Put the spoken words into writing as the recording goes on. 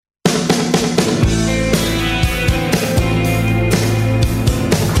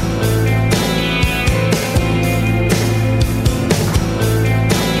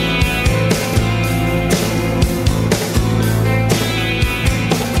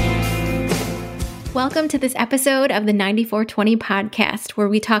Welcome to this episode of the 9420 podcast, where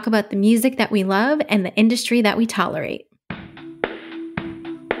we talk about the music that we love and the industry that we tolerate.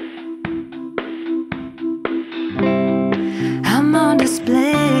 I'm on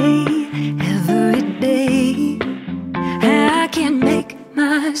display every day. I can make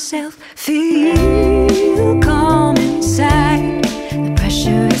myself feel calm inside. The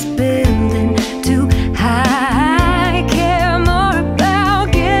pressure is building too high. I care more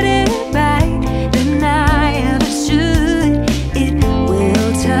about getting it right than I ever should. It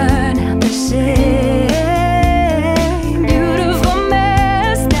will turn out the same. Beautiful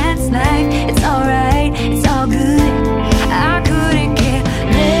mess, that's life. It's alright, it's all good. I couldn't care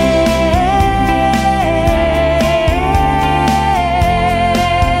less.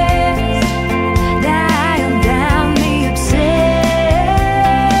 Dial down the obsessed.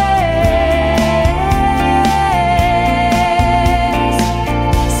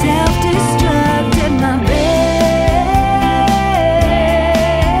 Self-destruct at my best.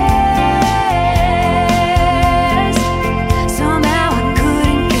 Somehow I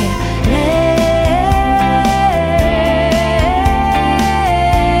couldn't care less.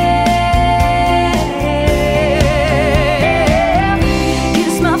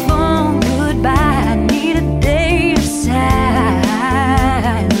 Kiss my phone goodbye. I need a day of silence.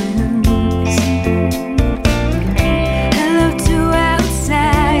 Hello to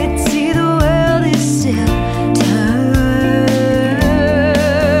outside. See the world is still turning.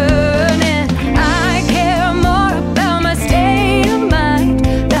 I care more about my state of mind,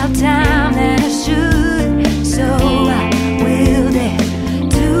 about time than I should. So I will dare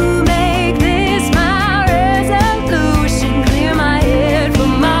to make this my resolution. Clear my head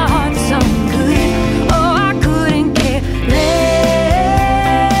from my heart, some good. Oh, I couldn't care less.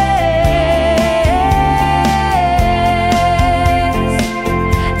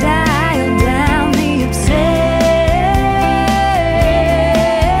 Dial down the obsessed.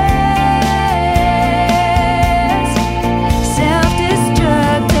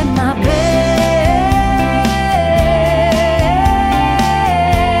 Self-destruct at my best.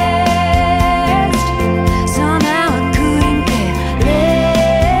 Somehow I couldn't care less.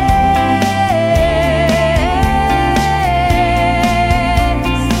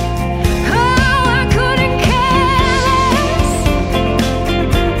 Oh, I couldn't care less.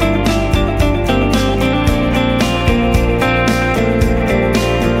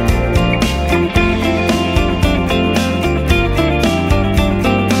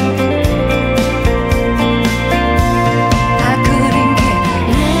 I couldn't care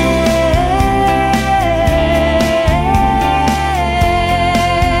less.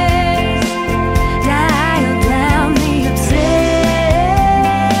 Dial down the obsessed.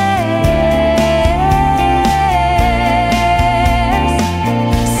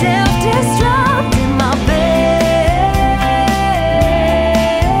 Self-destruct in my best.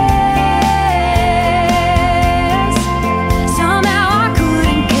 Somehow I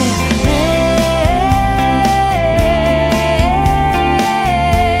couldn't care less.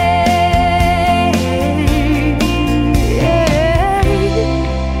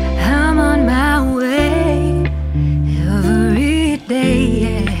 I'm on my way every day,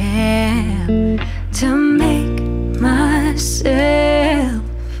 yeah, to make myself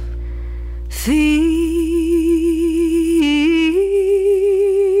feel.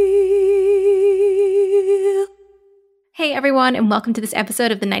 Hey everyone, and welcome to this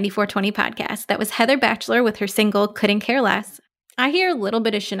episode of the 9420 podcast. That was Heather Bachelor with her single Couldn't Care Less. I hear a little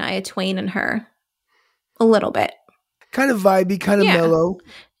bit of Shania Twain in her. A little bit. Kind of vibey, kind of Yeah. mellow.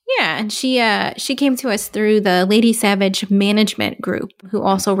 Yeah, and she came to us through the Lady Savage Management Group, who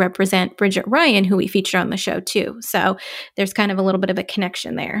also represent Bridget Ryan, who we featured on the show too. So there's kind of a little bit of a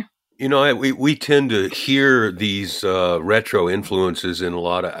connection there. You know, we tend to hear these retro influences in a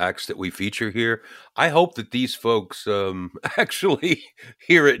lot of acts that we feature here. I hope that these folks actually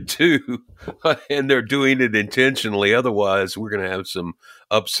hear it too, and they're doing it intentionally. Otherwise, we're going to have some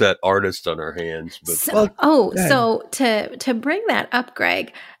upset artists on our hands. But So, so to bring that up,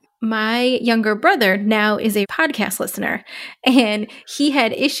 Greg, my younger brother now is a podcast listener, and he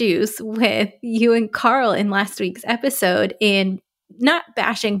had issues with you and Carl in last week's episode in not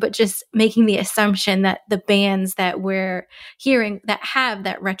bashing, but just making the assumption that the bands that we're hearing that have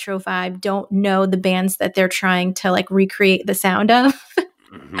that retro vibe don't know the bands that they're trying to like recreate the sound of.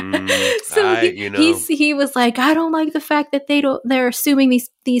 So he was like, I don't like the fact that they're assuming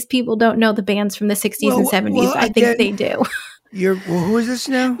these people don't know the bands from the 60s and 70s. Well, I think they do. Who is this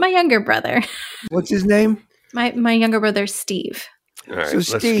now? My younger brother. What's his name? My younger brother, Steve. All right, So,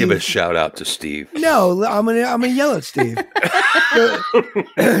 let's give Steve- a shout out to Steve. No, I'm gonna yell at Steve.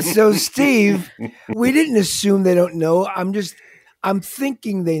 So, Steve, we didn't assume they don't know. I'm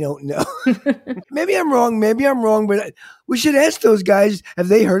thinking they don't know. Maybe I'm wrong, but we should ask those guys, have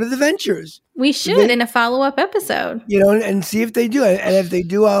they heard of the Ventures? We should in a follow-up episode. You know, and see if they do. And if they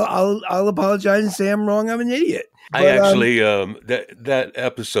do, I'll apologize and say I'm wrong. I'm an idiot. I actually that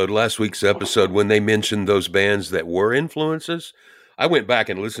episode, last week's episode, when they mentioned those bands that were influences, I went back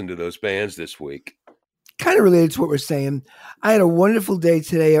and listened to those bands this week. Kind of related to what we're saying. I had a wonderful day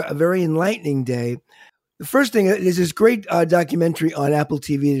today, a very enlightening day. The first thing is this great documentary on Apple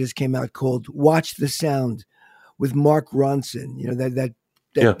TV that just came out called "Watch the Sound" with Mark Ronson. You know that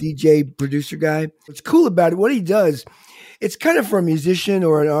Yeah. DJ producer guy. What's cool about it, what he does, it's kind of for a musician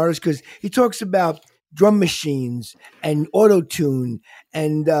or an artist because he talks about drum machines and auto tune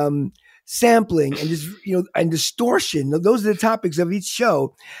and sampling and just and distortion. Those are the topics of each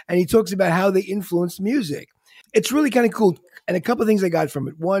show, and he talks about how they influence music. It's really kind of cool. And a couple of things I got from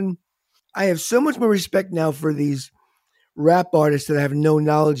it. One, I have so much more respect now for these rap artists that I have no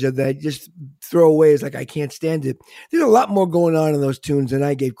knowledge of that I just throw away as like I can't stand it. There's a lot more going on in those tunes than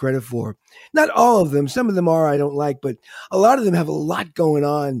I gave credit for. Not all of them. Some of them I don't like, but a lot of them have a lot going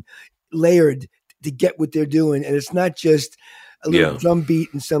on layered to get what they're doing. And it's not just a little drum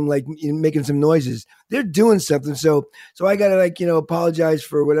beat and some making some noises. They're doing something. So I got to apologize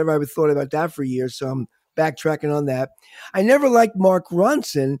for whatever I've thought about that for years. So I'm backtracking on that. I never liked Mark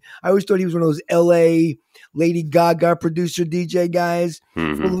Ronson. I always thought he was one of those LA Lady Gaga producer DJ guys,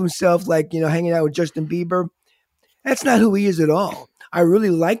 full of himself, hanging out with Justin Bieber. That's not who he is at all. I really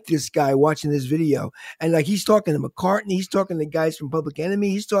like this guy watching this video. And he's talking to McCartney, he's talking to guys from Public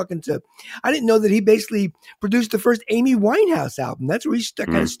Enemy, he's talking to, I didn't know that he basically produced the first Amy Winehouse album. That's where he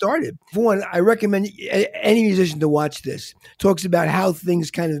kind of started. For one, I recommend any musician to watch this. Talks about how things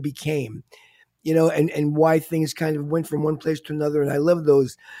kind of became, and why things kind of went from one place to another. And I love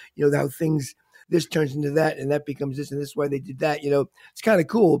those, how things, this turns into that and that becomes this and this is why they did that. It's kind of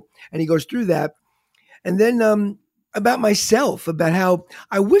cool. And he goes through that. And then about myself, about how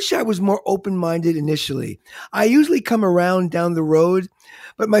I wish I was more open-minded initially. I usually come around down the road,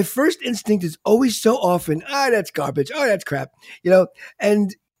 but my first instinct is always so often, that's garbage. Oh, that's crap.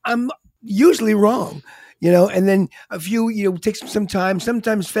 And I'm usually wrong. And then a few, takes some time,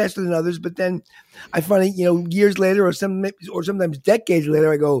 sometimes faster than others. But then I find, years later or sometimes decades later,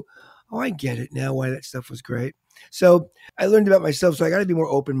 I go, oh, I get it now why that stuff was great. So I learned about myself. So I got to be more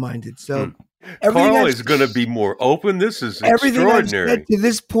open-minded. So Carl is going to be more open. This is extraordinary. Everything I've said to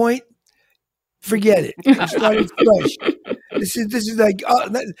this point, forget it. I'm starting fresh. This is like,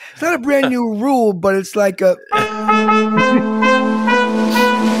 it's not a brand new rule, but it's like a...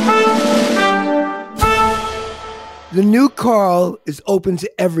 The new Carl is open to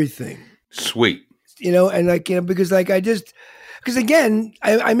everything. Sweet. And because again,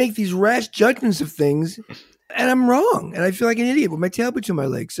 I make these rash judgments of things and I'm wrong. And I feel like an idiot with my tail between my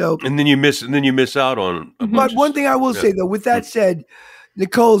legs. So, and then you miss out on. But one thing I will say though, with that said,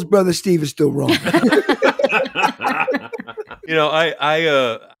 Nicole's brother Steve is still wrong.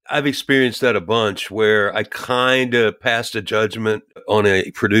 I've experienced that a bunch where I kind of passed a judgment on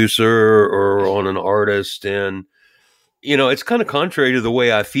a producer or on an artist. And, it's kind of contrary to the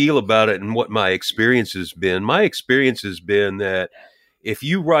way I feel about it and what my experience has been. My experience has been that if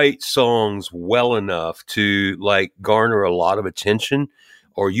you write songs well enough to garner a lot of attention,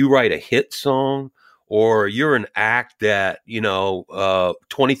 or you write a hit song, or you're an act that,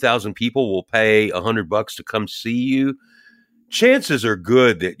 20,000 people will pay $100 to come see you, chances are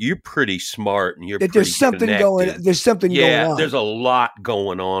good that you're pretty smart and there's something going on. Yeah, there's a lot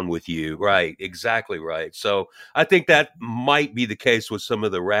going on with you. Right. Exactly right. So I think that might be the case with some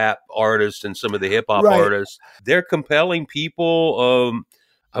of the rap artists and some of the hip hop artists. They're compelling people.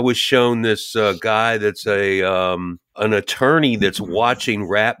 I was shown this guy that's an attorney that's watching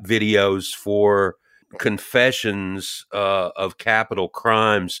rap videos for confessions of capital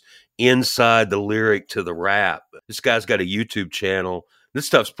crimes inside the lyric to the rap. This guy's got a YouTube channel. This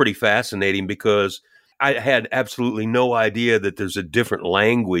stuff's pretty fascinating because I had absolutely no idea that there's a different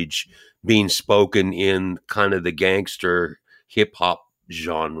language being spoken in kind of the gangster hip hop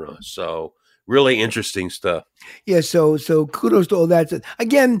genre. So really interesting stuff. Yeah. So kudos to all that.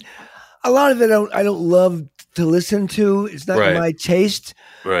 Again, a lot of it I don't love to listen to. It's not my taste.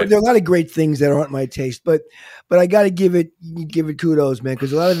 Right. But there are a lot of great things that aren't my taste. But I got to give it kudos, man,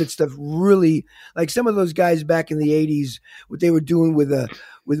 because a lot of it stuff really, like some of those guys back in the 80s, what they were doing with the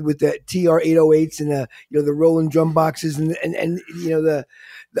TR-808s and the Roland drum boxes and the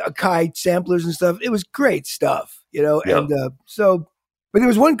Akai samplers and stuff. It was great stuff, Yeah. And so But there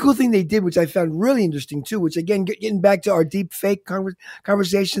was one cool thing they did, which I found really interesting too, which again, getting back to our deep fake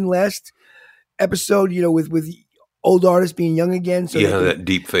conversation last episode, with old artists being young again. So that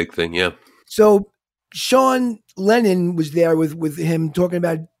deep fake thing. Yeah. So Sean Lennon was there with him talking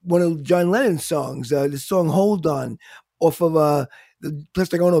about one of John Lennon's songs, the song "Hold On," off of the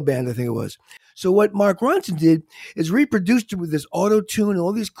Plastic Ono Band, I think it was. So what Mark Ronson did is reproduced it with this auto tune and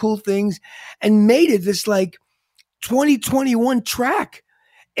all these cool things, and made it this like 2021 track.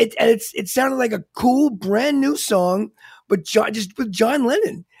 It sounded like a cool brand new song, but just with John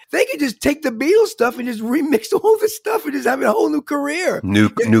Lennon. They could just take the Beatles stuff and just remix all this stuff and just have a whole new career. New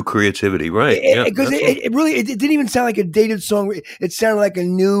creativity, right? Because it didn't even sound like a dated song. It sounded like a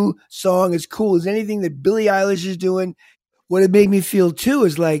new song, as cool as anything that Billie Eilish is doing. What it made me feel too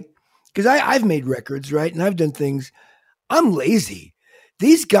is like, because I've made records, right? And I've done things. I'm lazy.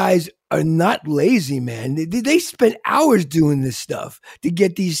 These guys are not lazy, man. They spend hours doing this stuff to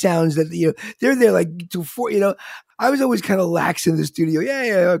get these sounds that, they're there like to four, I was always kind of lax in the studio.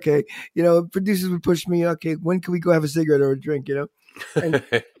 Yeah, okay. Producers would push me. Okay, when can we go have a cigarette or a drink, And,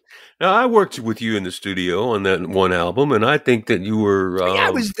 now, I worked with you in the studio on that one album, and I think that you were...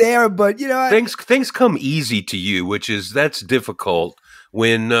 I was there, but, things come easy to you, that's difficult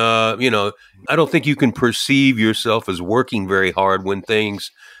when, I don't think you can perceive yourself as working very hard when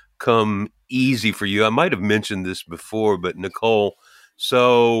things come easy for you. I might have mentioned this before, but Nicole...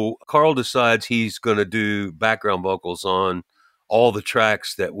 So Carl decides he's going to do background vocals on all the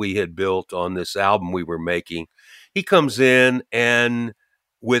tracks that we had built on this album we were making. He comes in and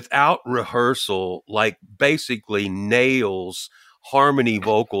without rehearsal, like basically nails harmony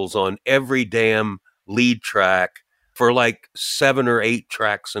vocals on every damn lead track for like 7 or 8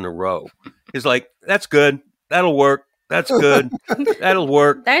 tracks in a row. He's like, that's good. That'll work. That's good. That'll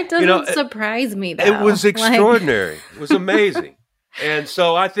work. That doesn't surprise me, though. It was extraordinary. It was amazing. And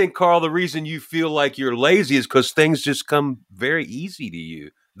so I think, Carl, the reason you feel like you're lazy is because things just come very easy to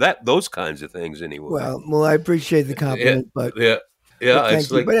you. Those kinds of things, anyway. Well, I appreciate the compliment, but yeah. Thank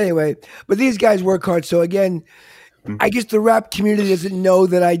you. But anyway, these guys work hard. So again, I guess the rap community doesn't know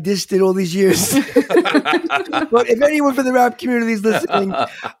that I dissed it all these years. But if anyone from the rap community is listening,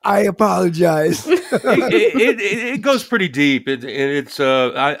 I apologize. It goes pretty deep.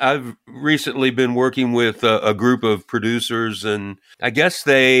 I've recently been working with a group of producers, and I guess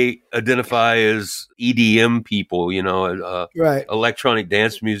they identify as EDM people, right? Electronic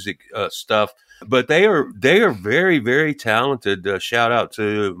dance music stuff. But they are very, very talented. Shout out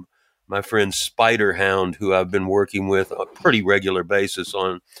to my friend Spiderhound, who I've been working with on a pretty regular basis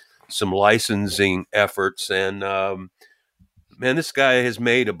on some licensing efforts. And man, this guy has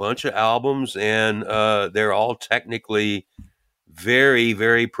made a bunch of albums, and they're all technically very,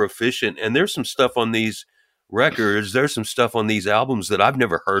 very proficient. And there's some stuff on these records, there's some stuff on these albums that I've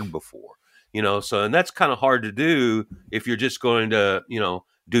never heard before, and that's kind of hard to do if you're just going to,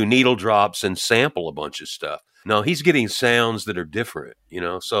 do needle drops and sample a bunch of stuff. No, he's getting sounds that are different,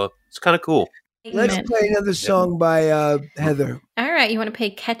 so it's kind of cool. Let's play another song by Heather. All right. You want to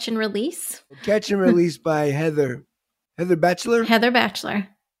play Catch and Release? Catch and Release by Heather. Heather Batchelor? Heather Batchelor.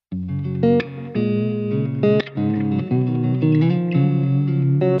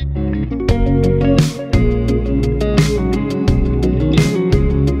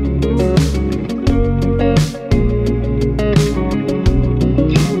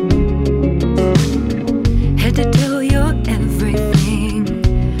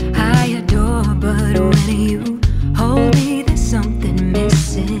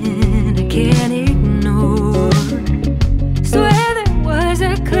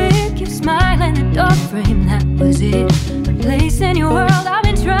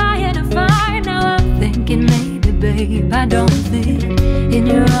 I don't fit in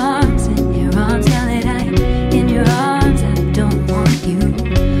your arms, now that I'm in your arms, I don't want you.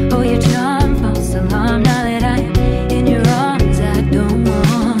 Oh, your charm, false alarm, now that I'm in your arms, I don't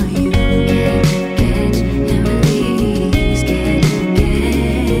want you. Catch and release, catch and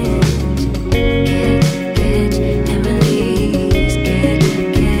release, catch.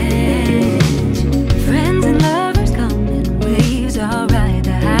 Friends and lovers come in waves, alright,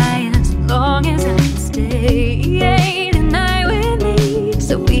 the high as long as I stay. Tonight with me.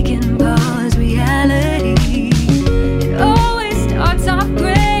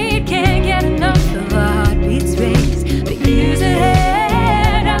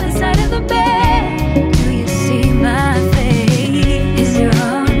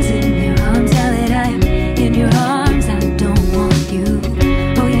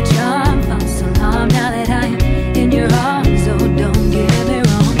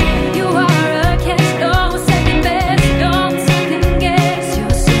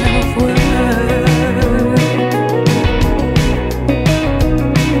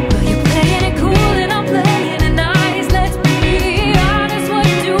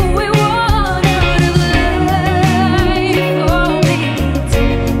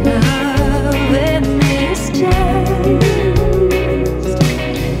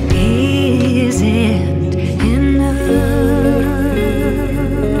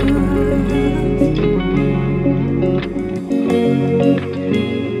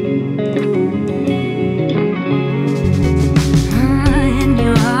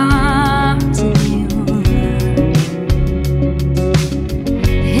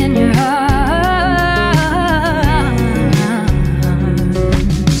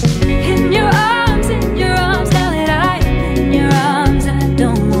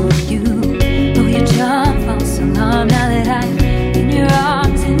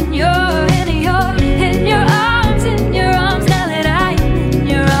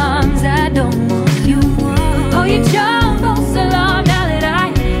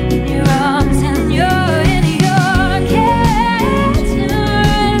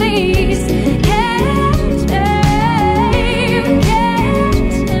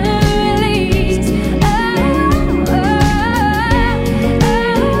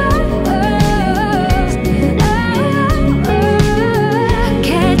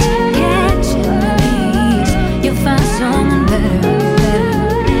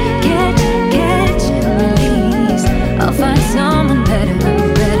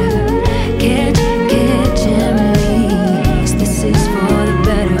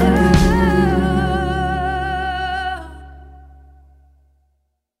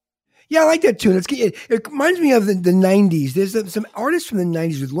 like that tune. It reminds me of the 90s. There's some artist from the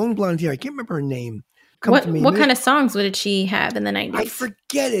 90s with long blonde hair. I can't remember her name. What kind of songs did she have in the 90s? I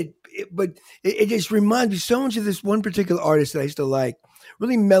forget it, but it just reminds me so much of this one particular artist that I used to like.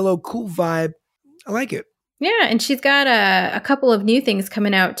 Really mellow, cool vibe. I like it. Yeah, and she's got a couple of new things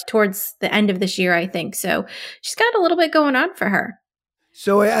coming out towards the end of this year, I think. So she's got a little bit going on for her.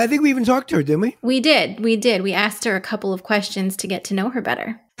 So I think we even talked to her, didn't we? We did. We asked her a couple of questions to get to know her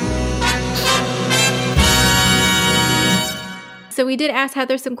better. So we did ask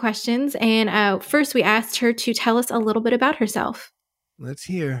Heather some questions, and first we asked her to tell us a little bit about herself. Let's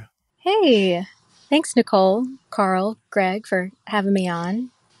hear. Hey, thanks, Nicole, Carl, Greg, for having me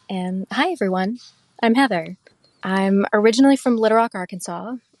on. And hi, everyone. I'm Heather. I'm originally from Little Rock,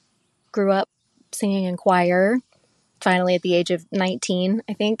 Arkansas. Grew up singing in choir. Finally, at the age of 19,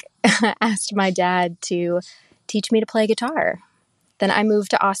 I think, asked my dad to teach me to play guitar. Then I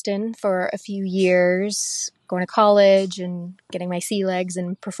moved to Austin for a few years, going to college and getting my sea legs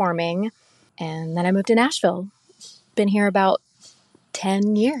and performing. And then I moved to Nashville. Been here about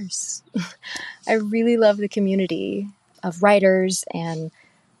 10 years. I really love the community of writers and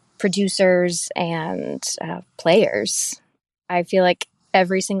producers and players. I feel like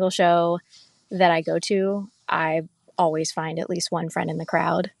every single show that I go to, I always find at least one friend in the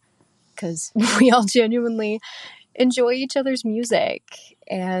crowd because we all genuinely enjoy each other's music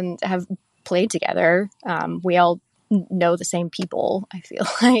and have played together. We all know the same people, I feel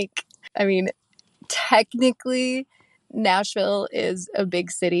like. I mean, technically, Nashville is a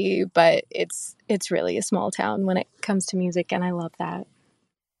big city, but it's really a small town when it comes to music, and I love that.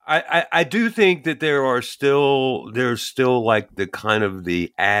 I do think that there's still like the kind of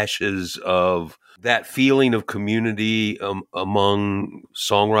the ashes of that feeling of community among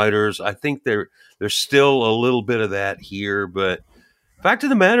songwriters. I think there's still a little bit of that here, but fact of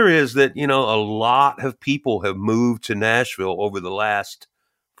the matter is that, a lot of people have moved to Nashville over the last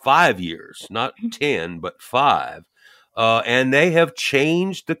 5 years, not 10, but 5. And they have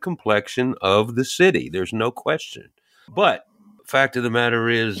changed the complexion of the city. There's no question. But fact of the matter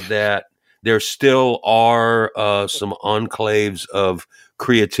is that there still are some enclaves of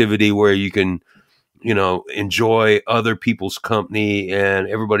creativity where you can, enjoy other people's company, and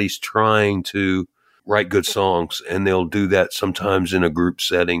everybody's trying to write good songs, and they'll do that sometimes in a group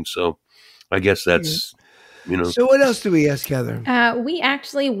setting. So I guess that's, So what else do we ask Heather? We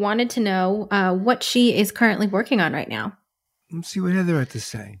actually wanted to know what she is currently working on right now. Let's see what Heather had to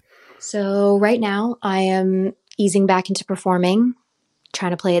say. So right now I am easing back into performing,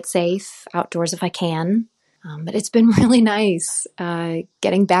 trying to play it safe, outdoors if I can. But it's been really nice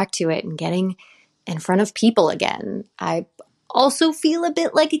getting back to it and getting in front of people again. I also feel a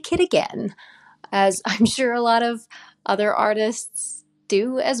bit like a kid again, as I'm sure a lot of other artists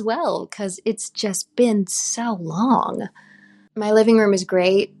do as well, because it's just been so long. My living room is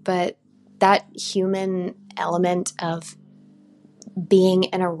great, but that human element of being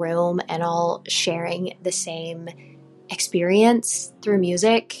in a room and all sharing the same experience through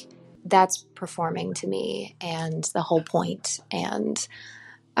music, that's performing to me and the whole point. And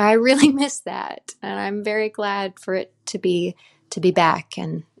I really miss that. And I'm very glad for it to be back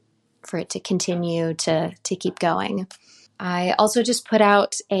and for it to continue to keep going. I also just put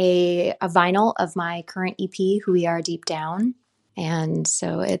out a vinyl of my current EP, Who We Are Deep Down. And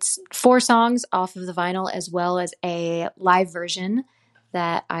so it's 4 songs off of the vinyl, as well as a live version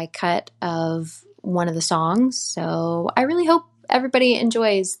that I cut of one of the songs. So I really hope everybody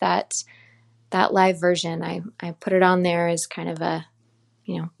enjoys that live version. I put it on there as kind of a,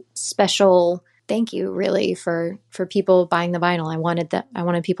 special thank you, really, for people buying the vinyl. I wanted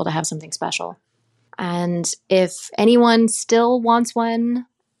people to have something special. And if anyone still wants one,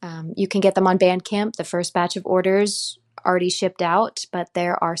 you can get them on Bandcamp. The first batch of orders already shipped out, but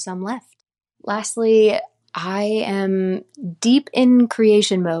there are some left. Lastly, I am deep in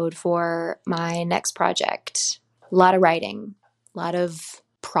creation mode for my next project. A lot of writing, a lot of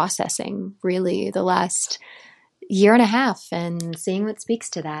processing, really, the last year and a half, and seeing what speaks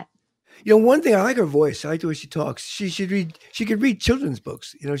to that. One thing, I like her voice. I like the way she talks. She could read children's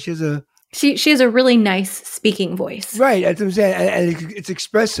books. She Right, that's what I'm saying. And it's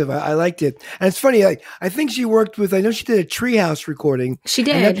expressive. I liked it. And it's funny, I think she worked with, I know she did a Treehouse recording. She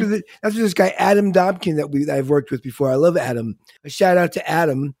did. And that's with this guy, Adam Dobkin, that I've worked with before. I love Adam. A shout out to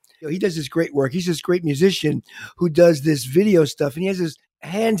Adam. He does this great work. He's this great musician who does this video stuff. And he has this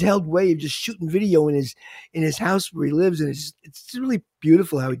handheld way of just shooting video in his house where he lives. And it's really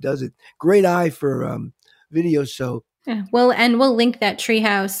beautiful how he does it. Great eye for video. So, yeah. Well, and we'll link that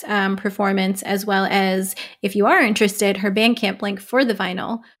Treehouse performance, as well as, if you are interested, her Bandcamp link for the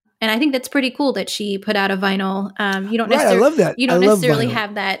vinyl. And I think that's pretty cool that she put out a vinyl. You don't Right, I love that. You I don't love necessarily vinyl.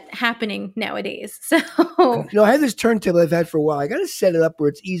 have that happening nowadays. So I have this turntable I've had for a while. I got to set it up where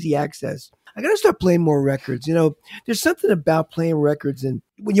it's easy access. I got to start playing more records. There's something about playing records. And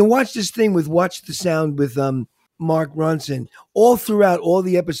when you watch this thing with Watch the Sound with Mark Ronson, all throughout all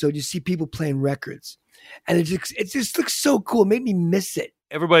the episodes, you see people playing records. And it just looks so cool. It made me miss it.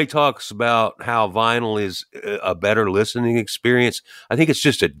 Everybody talks about how vinyl is a better listening experience. I think it's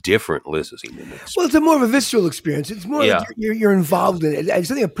just a different listening experience. Well, it's more of a visceral experience. It's more like you're involved in it. It's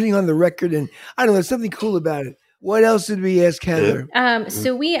something I'm putting on the record, and I don't know, there's something cool about it. What else did we ask Heather?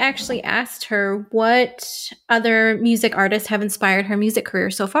 So we actually asked her what other music artists have inspired her music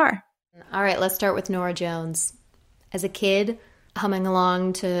career so far. All right, let's start with Norah Jones. As a kid, humming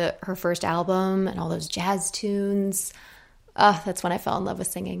along to her first album and all those jazz tunes, that's when I fell in love with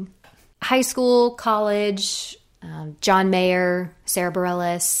singing. High school, college, John Mayer, Sarah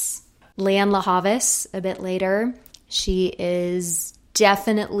Bareilles, Leanne LaHavis a bit later. She is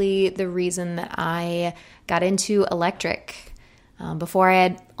definitely the reason that I got into electric. Before I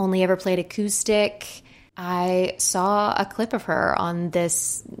had only ever played acoustic, I saw a clip of her on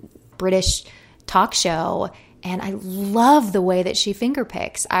this British talk show, and I love the way that she finger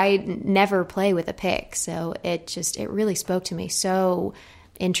picks. I never play with a pick, so it really spoke to me. So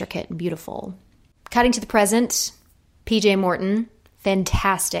intricate and beautiful. Cutting to the present, PJ Morton,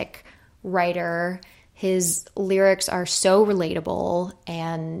 fantastic writer. His lyrics are so relatable,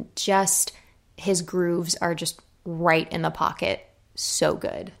 and just his grooves are just right in the pocket. So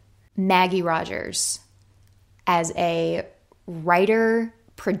good. Maggie Rogers, as a writer,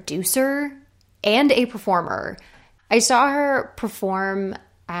 producer, and a performer. I saw her perform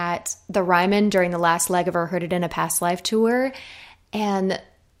at the Ryman during the last leg of her Heard It in a Past Life tour, and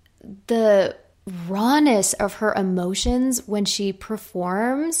the rawness of her emotions when she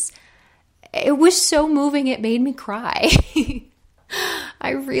performs, it was so moving it made me cry.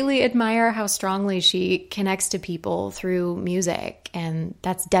 I really admire how strongly she connects to people through music, and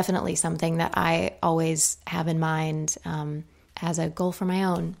that's definitely something that I always have in mind as a goal for my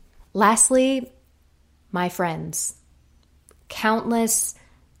own. Lastly, my friends. Countless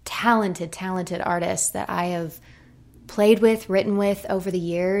talented artists that I have played with, written with over the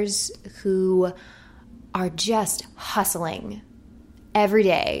years who are just hustling every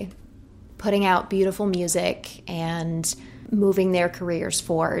day, putting out beautiful music and moving their careers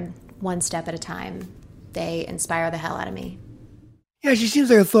forward one step at a time. They inspire the hell out of me. Yeah, she seems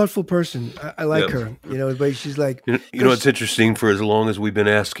like a thoughtful person. I like her. But she's like... It's interesting, for as long as we've been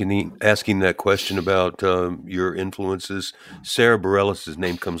asking that question about your influences, Sarah Bareilles'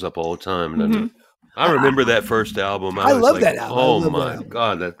 name comes up all the time. And I remember that first album. I was love like, that album. Oh my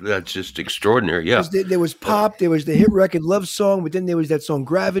God, that's just extraordinary. Yeah. There was pop, there was the hit record Love Song, but then there was that song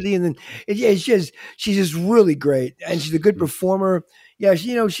Gravity, and then she's just really great, and she's a good performer. Yeah,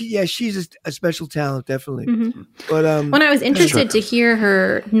 she's a special talent, definitely. Mm-hmm. But when I was interested to hear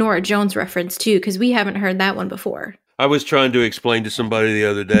her Norah Jones reference too, because we haven't heard that one before. I was trying to explain to somebody the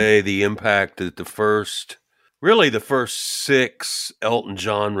other day the impact that the first 6 Elton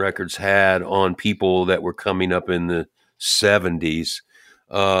John records had on people that were coming up in the 70s.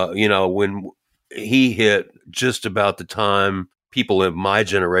 When he hit, just about the time people of my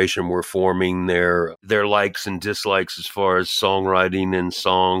generation were forming their likes and dislikes as far as songwriting and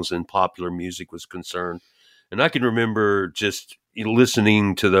songs and popular music was concerned. And I can remember just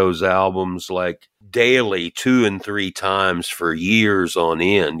listening to those albums like daily 2 and 3 times for years on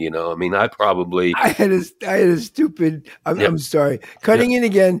end. I had a stupid, I'm sorry, cutting in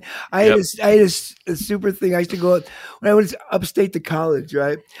again. I had a super thing. I used to go out when I was upstate to college,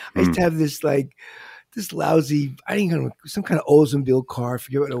 right? I used to have this lousy, some kind of Oldsmobile car, I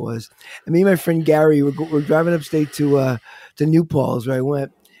forget what it was. And me and my friend Gary were driving upstate to New Paltz, where I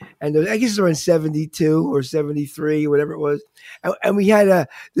went. And I guess it was around 72 or 73, whatever it was. And we had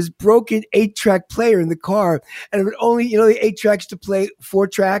this broken 8-track player in the car. And it would only, the 8 tracks to play 4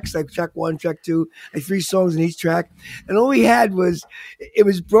 tracks, like track 1, track 2, like 3 songs in each track. And all we had it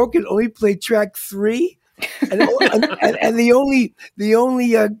was broken, only played track 3. And the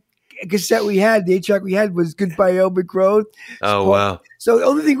only cassette we had, the 8-track we had, was Goodbye Elbrick Road. Oh, wow. So the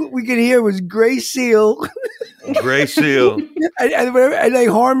only thing we could hear was Gray Seal. Gray Seal. and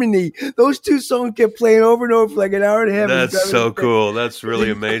Harmony. Those 2 songs kept playing over and over for like an hour and a half. That's so cool. That's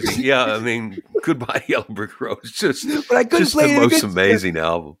really amazing. Yeah, Goodbye Elbrick Road is just the most amazing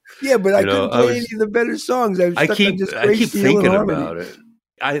album. Yeah, but I couldn't play any of the better songs. I keep thinking about it.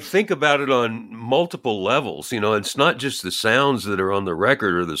 I think about it on multiple levels. It's not just the sounds that are on the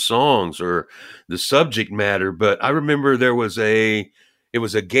record or the songs or the subject matter, but I remember there was a it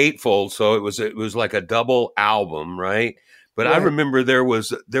was a gatefold, so it was like a double album, right? But I Right. remember there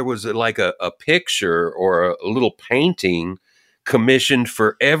was like a picture or a little painting commissioned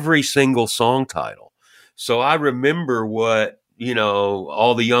for every single song title. So I remember what,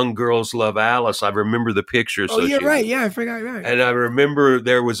 All the Young Girls Love Alice. I remember the picture. Oh, yeah, associated. right. Yeah, I forgot. Right. And I remember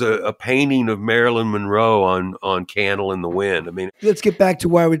there was a painting of Marilyn Monroe on Candle in the Wind. I mean, Let's get back to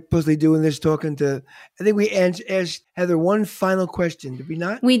why we're supposedly doing this, I think we asked Heather one final question, did we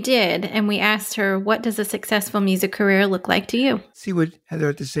not? We did, and we asked her, what does a successful music career look like to you? See what Heather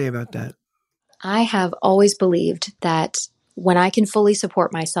had to say about that. I have always believed that when I can fully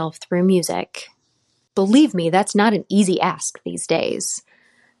support myself through music, believe me, that's not an easy ask these days.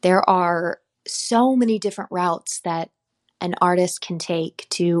 There are so many different routes that an artist can take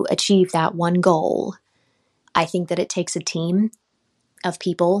to achieve that one goal. I think that it takes a team of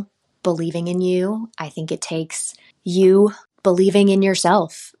people believing in you. I think it takes you believing in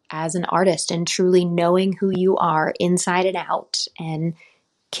yourself as an artist and truly knowing who you are inside and out and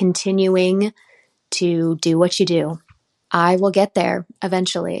continuing to do what you do. I will get there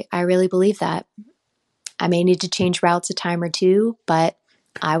eventually. I really believe that. I may need to change routes a time or two, but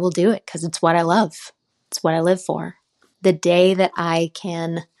I will do it because it's what I love. It's what I live for. The day that I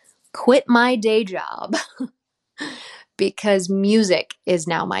can quit my day job because music is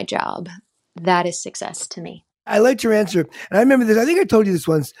now my job, that is success to me. I liked your answer. And I remember this. I think I told you this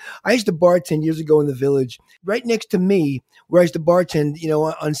once. I used to bartend years ago in the Village. Right next to me, where I used to bartend,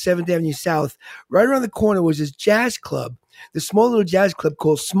 on 7th Avenue South, right around the corner was this jazz club, this small little jazz club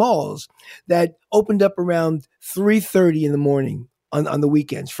called Smalls that opened up around 3:30 in the morning on the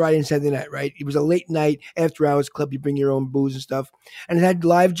weekends, Friday and Saturday night, right? It was a late night after hours club. You bring your own booze and stuff. And it had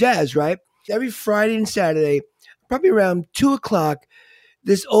live jazz, right? Every Friday and Saturday, probably around 2:00,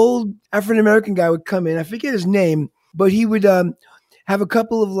 this old African-American guy would come in. I forget his name, but he would have a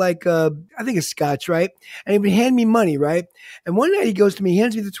couple of I think a scotch, right? And he would hand me money, right? And one night he goes to me, he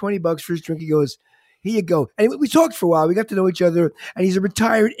hands me the $20 for his drink. He goes, here you go. And we talked for a while. We got to know each other. And he's a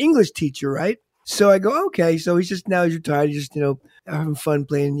retired English teacher, right? So I go, okay. So he's retired. He's just, having fun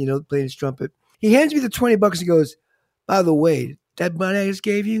playing his trumpet. He hands me the $20 and goes, by the way, that money I just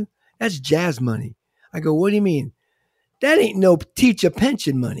gave you, that's jazz money. I go, what do you mean? That ain't no teacher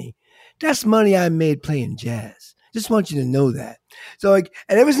pension money. That's money I made playing jazz. Just want you to know that. So and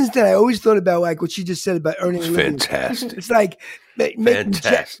ever since then, I always thought about what she just said about earning a living. fantastic. It's like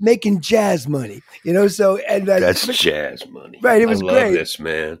making jazz money, So That's jazz money. Right, it was I love great. this,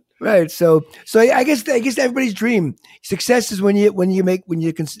 man. Right. So I guess everybody's dream success is when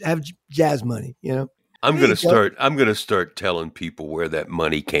you can have jazz money. I'm There gonna you go. start telling people where that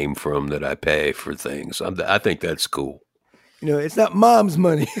money came from that I pay for things. I think that's cool. It's not mom's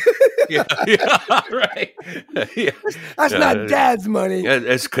money. Yeah, right. Yeah. That's not dad's money. Yeah,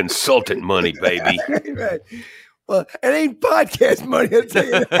 that's consultant money, baby. Right. Well, it ain't podcast money. I'll tell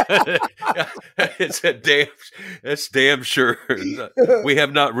you that. That's damn sure. We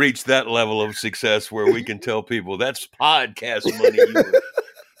have not reached that level of success where we can tell people that's podcast money.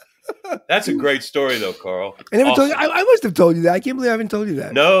 That's a great story, though, Carl. I never told you. Awesome. I must have told you that. I can't believe I haven't told you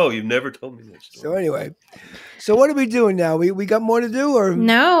that. No, you've never told me that story. So anyway, what are we doing now? We got more to do, or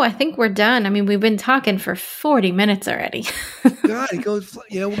No, I think we're done. I mean, we've been talking for 40 minutes already. God, it goes.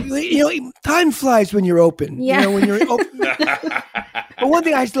 Time flies when you're open. Yeah. When you're open. But one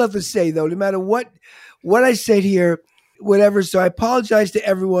thing I still have to say, though, no matter what I said here, whatever. So I apologize to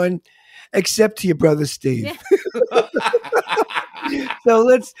everyone except to your brother Steve. Yeah. So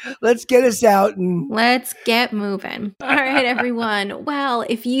let's get us out and Let's get moving. All right, everyone. Well,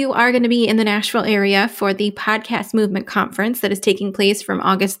 if you are going to be in the Nashville area for the Podcast Movement Conference that is taking place from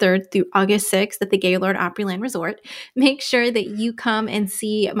August 3rd through August 6th at the Gaylord Opryland Resort, make sure that you come and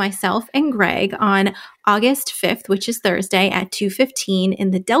see myself and Greg on August 5th, which is Thursday at 2:15 in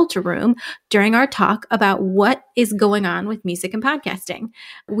the Delta Room during our talk about what is going on with music and podcasting.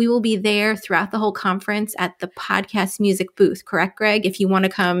 We will be there throughout the whole conference at the Podcast Music booth, correct, Greg? If you want to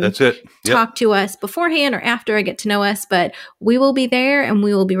come That's it. Yep. talk to us beforehand or after I get to know us, but we will be there and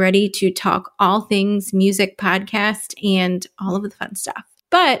we will be ready to talk all things music, podcast, and all of the fun stuff.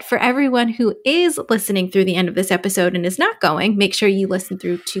 But for everyone who is listening through the end of this episode and is not going, make sure you listen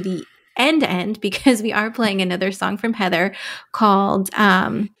through to the end because we are playing another song from Heather called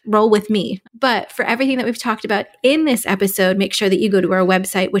Roll With Me. But for everything that we've talked about in this episode, make sure that you go to our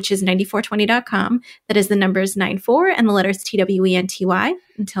website, which is 9420.com. That is the numbers 94 and the letters TWENTY.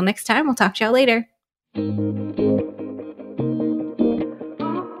 Until next time, we'll talk to y'all later. I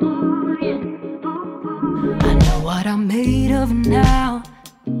know what I'm made of now.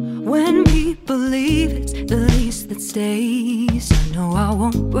 When people leave, it's the least that stays. I know I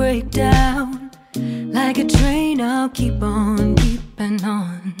won't break down. Like a train, I'll keep on keeping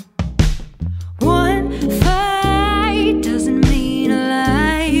on. One fight doesn't mean a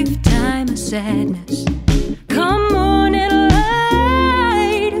lifetime of sadness. Come on and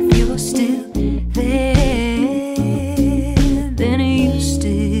light if you're still there, then you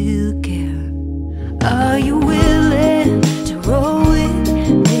still care. Are you willing to roll with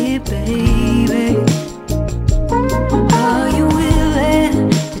me, baby? Are you willing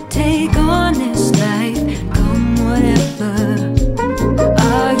to take on this life, come whatever?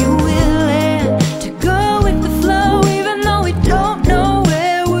 Are you willing to go with the flow, even though we don't know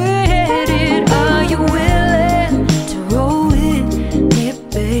where we're headed? Are you willing to roll with me,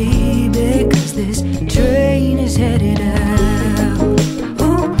 baby? 'Cause this train is headed out.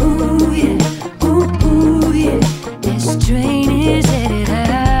 Ooh, ooh, yeah. Ooh, ooh, yeah. This train is headed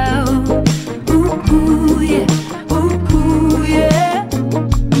out. Ooh, ooh, yeah. Ooh, ooh, yeah.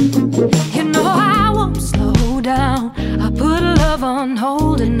 You know I won't slow down. I put love on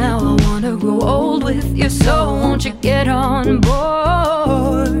hold and now I wanna grow old with you. So won't you get on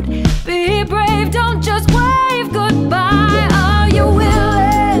board? Be brave, don't just wave goodbye. Are you willing